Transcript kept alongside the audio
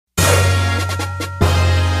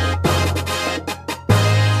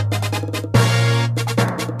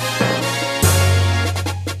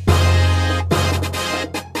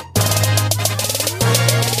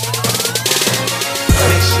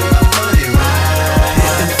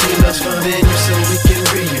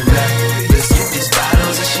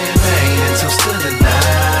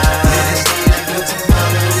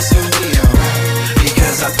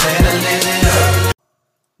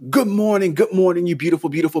Good morning, you beautiful,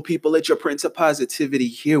 beautiful people. It's your Prince of Positivity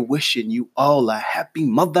here, wishing you all a happy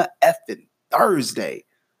Mother Effin' Thursday.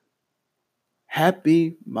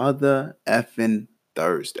 Happy Mother Effin'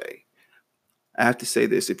 Thursday. I have to say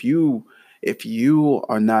this: if you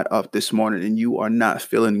are not up this morning and you are not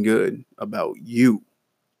feeling good about you,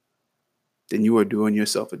 then you are doing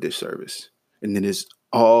yourself a disservice, and it is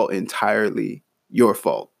all entirely your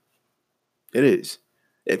fault. It is.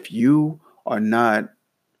 If you are not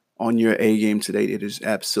on your A game today, it is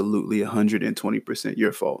absolutely 120%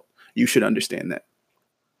 your fault. You should understand that.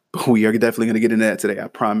 But we are definitely going to get into that today, I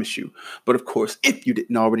promise you. But of course, if you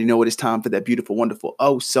didn't already know, it is time for that beautiful, wonderful,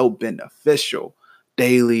 oh so beneficial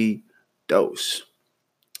daily dose.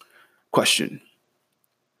 Question: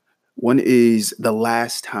 when is the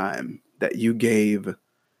last time that you gave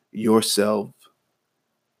yourself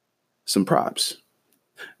some props?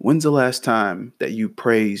 When's the last time that you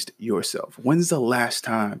praised yourself? When's the last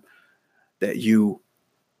time that you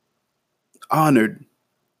honored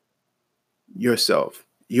yourself,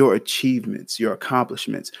 your achievements, your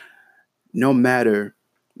accomplishments, no matter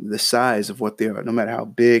the size of what they are, no matter how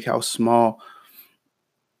big, how small,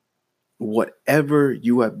 whatever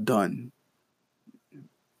you have done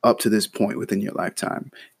up to this point within your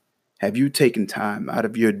lifetime? Have you taken time out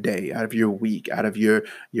of your day, out of your week, out of your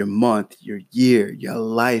month, your year, your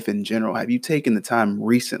life in general? Have you taken the time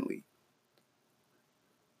recently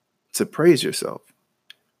to praise yourself?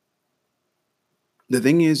 The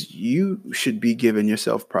thing is, you should be giving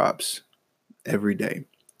yourself props every day.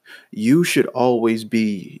 You should always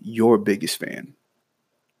be your biggest fan.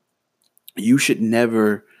 You should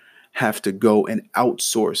never have to go and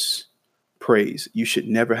outsource praise. You should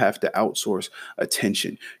never have to outsource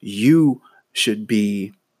attention. You should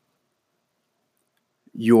be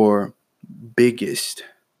your biggest.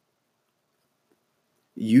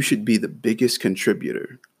 You should be the biggest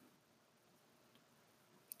contributor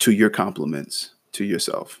to your compliments to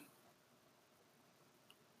yourself.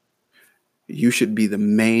 You should be the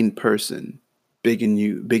main person bigging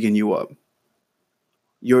you up.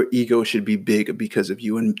 Your ego should be big because of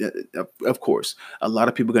you. And of course, a lot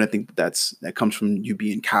of people are going to think that comes from you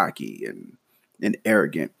being cocky and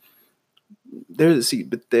arrogant. There's a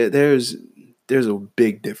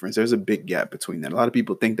big difference. There's a big gap between that. A lot of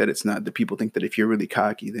people think that it's not. The people think that if you're really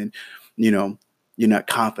cocky, then, you're not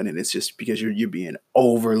confident. It's just because you're being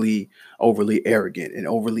overly arrogant and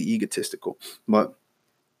overly egotistical. But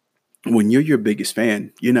when you're your biggest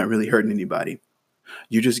fan, you're not really hurting anybody.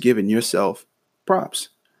 You're just giving yourself props.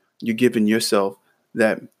 You're giving yourself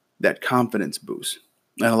that confidence boost.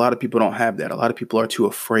 And a lot of people don't have that. A lot of people are too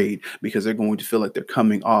afraid because they're going to feel like they're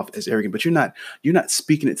coming off as arrogant. But you're not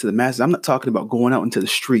speaking it to the masses. I'm not talking about going out into the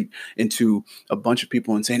street into a bunch of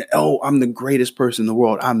people and saying, "Oh, I'm the greatest person in the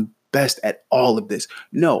world. I'm best at all of this."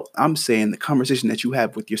 No, I'm saying the conversation that you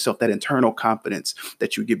have with yourself, that internal confidence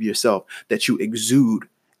that you give yourself, that you exude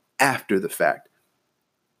after the fact.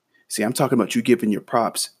 See, I'm talking about you giving your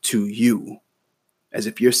props to you, as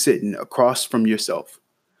if you're sitting across from yourself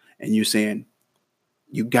and you're saying,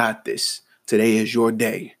 "You got this. Today is your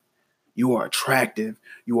day. You are attractive.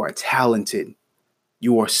 You are talented.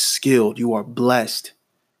 You are skilled. You are blessed.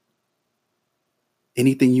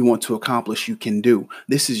 Anything you want to accomplish, you can do."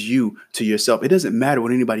 This is you to yourself. It doesn't matter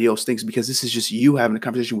what anybody else thinks, because this is just you having a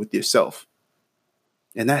conversation with yourself.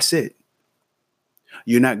 And that's it.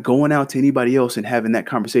 You're not going out to anybody else and having that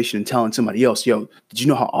conversation and telling somebody else, "Yo, did you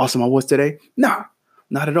know how awesome I was today?" Nah,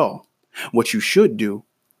 not at all. What you should do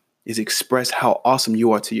is express how awesome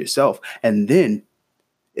you are to yourself, and then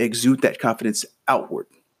exude that confidence outward.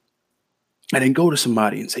 And then go to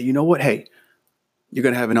somebody and say, "You know what? Hey, you're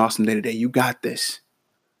going to have an awesome day today. You got this.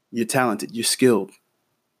 You're talented. You're skilled.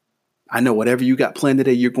 I know whatever you got planned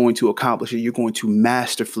today, you're going to accomplish it. You're going to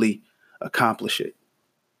masterfully accomplish it."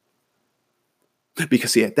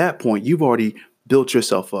 Because see, at that point, you've already built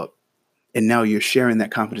yourself up, and now you're sharing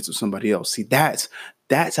that confidence with somebody else. See, that's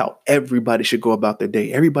how everybody should go about their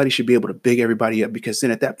day. Everybody should be able to big everybody up, because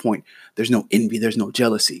then at that point, there's no envy, there's no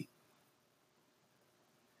jealousy.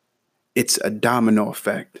 It's a domino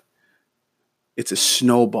effect. It's a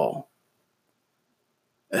snowball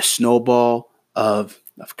of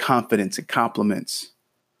confidence and compliments,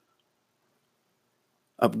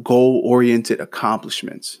 of goal-oriented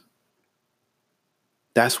accomplishments.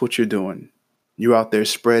 That's what you're doing. You're out there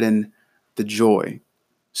spreading the joy,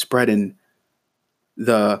 spreading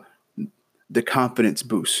the confidence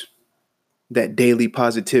boost, that daily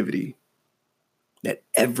positivity that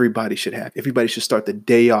everybody should have. Everybody should start the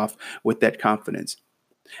day off with that confidence.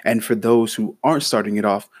 And for those who aren't starting it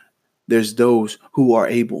off, there's those who are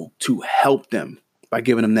able to help them by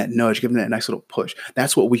giving them that nudge, giving them that nice little push.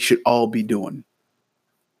 That's what we should all be doing.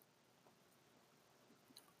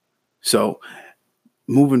 So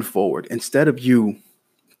moving forward, instead of you,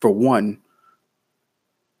 for one,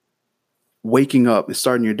 waking up and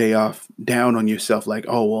starting your day off down on yourself, like,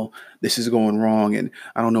 oh, well, this is going wrong, and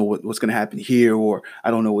I don't know what's going to happen here, or I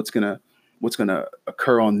don't know what's going to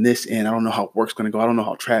occur on this end. I don't know how work's going to go. I don't know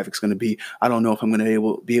how traffic's going to be. I don't know if I'm going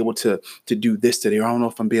to be able to do this today, or I don't know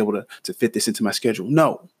if I'm be able to fit this into my schedule.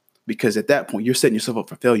 No, because at that point you're setting yourself up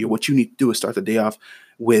for failure. What you need to do is start the day off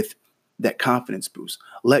with that confidence boost.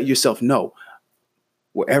 Let yourself know,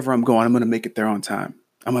 wherever I'm going, I'm going to make it there on time.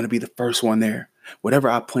 I'm going to be the first one there. Whatever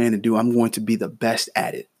I plan to do, I'm going to be the best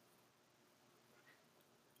at it.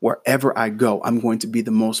 Wherever I go, I'm going to be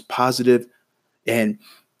the most positive and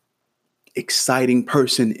exciting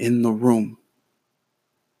person in the room.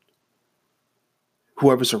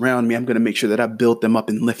 Whoever's around me, I'm going to make sure that I build them up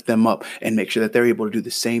and lift them up and make sure that they're able to do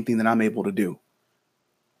the same thing that I'm able to do.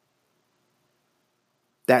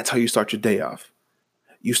 That's how you start your day off.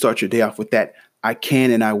 You start your day off with that I can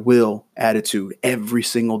and I will attitude every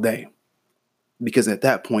single day. Because at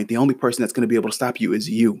that point, the only person that's going to be able to stop you is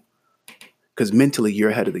you. Because mentally, you're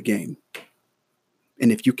ahead of the game.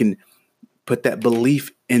 And if you can put that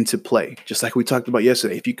belief into play, just like we talked about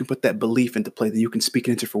yesterday, if you can put that belief into play, then you can speak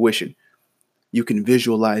it into fruition. You can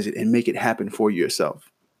visualize it and make it happen for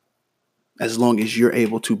yourself. As long as you're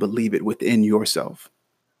able to believe it within yourself.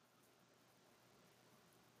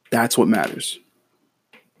 That's what matters.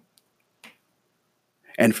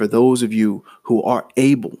 And for those of you who are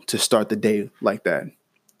able to start the day like that,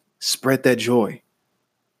 spread that joy.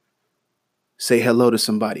 Say hello to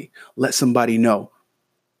somebody. Let somebody know,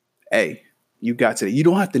 hey, you got today. You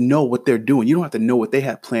don't have to know what they're doing. You don't have to know what they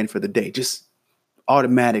have planned for the day. Just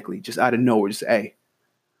automatically, just out of nowhere, just, hey,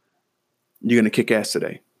 you're going to kick ass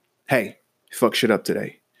today. Hey, fuck shit up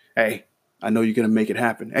today. Hey, I know you're going to make it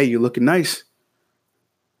happen. Hey, you're looking nice.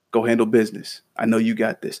 Go handle business. I know you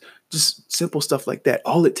got this. Just simple stuff like that.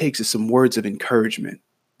 All it takes is some words of encouragement.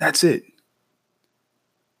 That's it.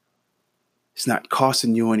 It's not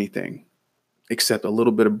costing you anything except a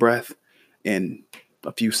little bit of breath and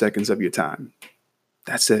a few seconds of your time.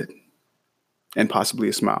 That's it. And possibly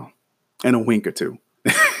a smile and a wink or two.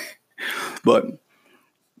 But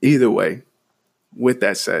either way, with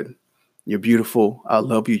that said, you're beautiful. I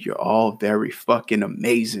love you. You're all very fucking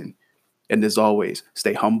amazing. And as always,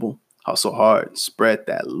 stay humble, hustle hard, spread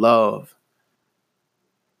that love.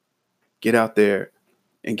 Get out there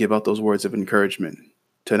and give out those words of encouragement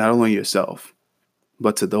to not only yourself,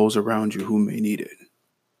 but to those around you who may need it.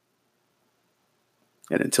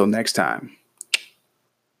 And until next time,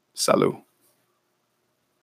 salut.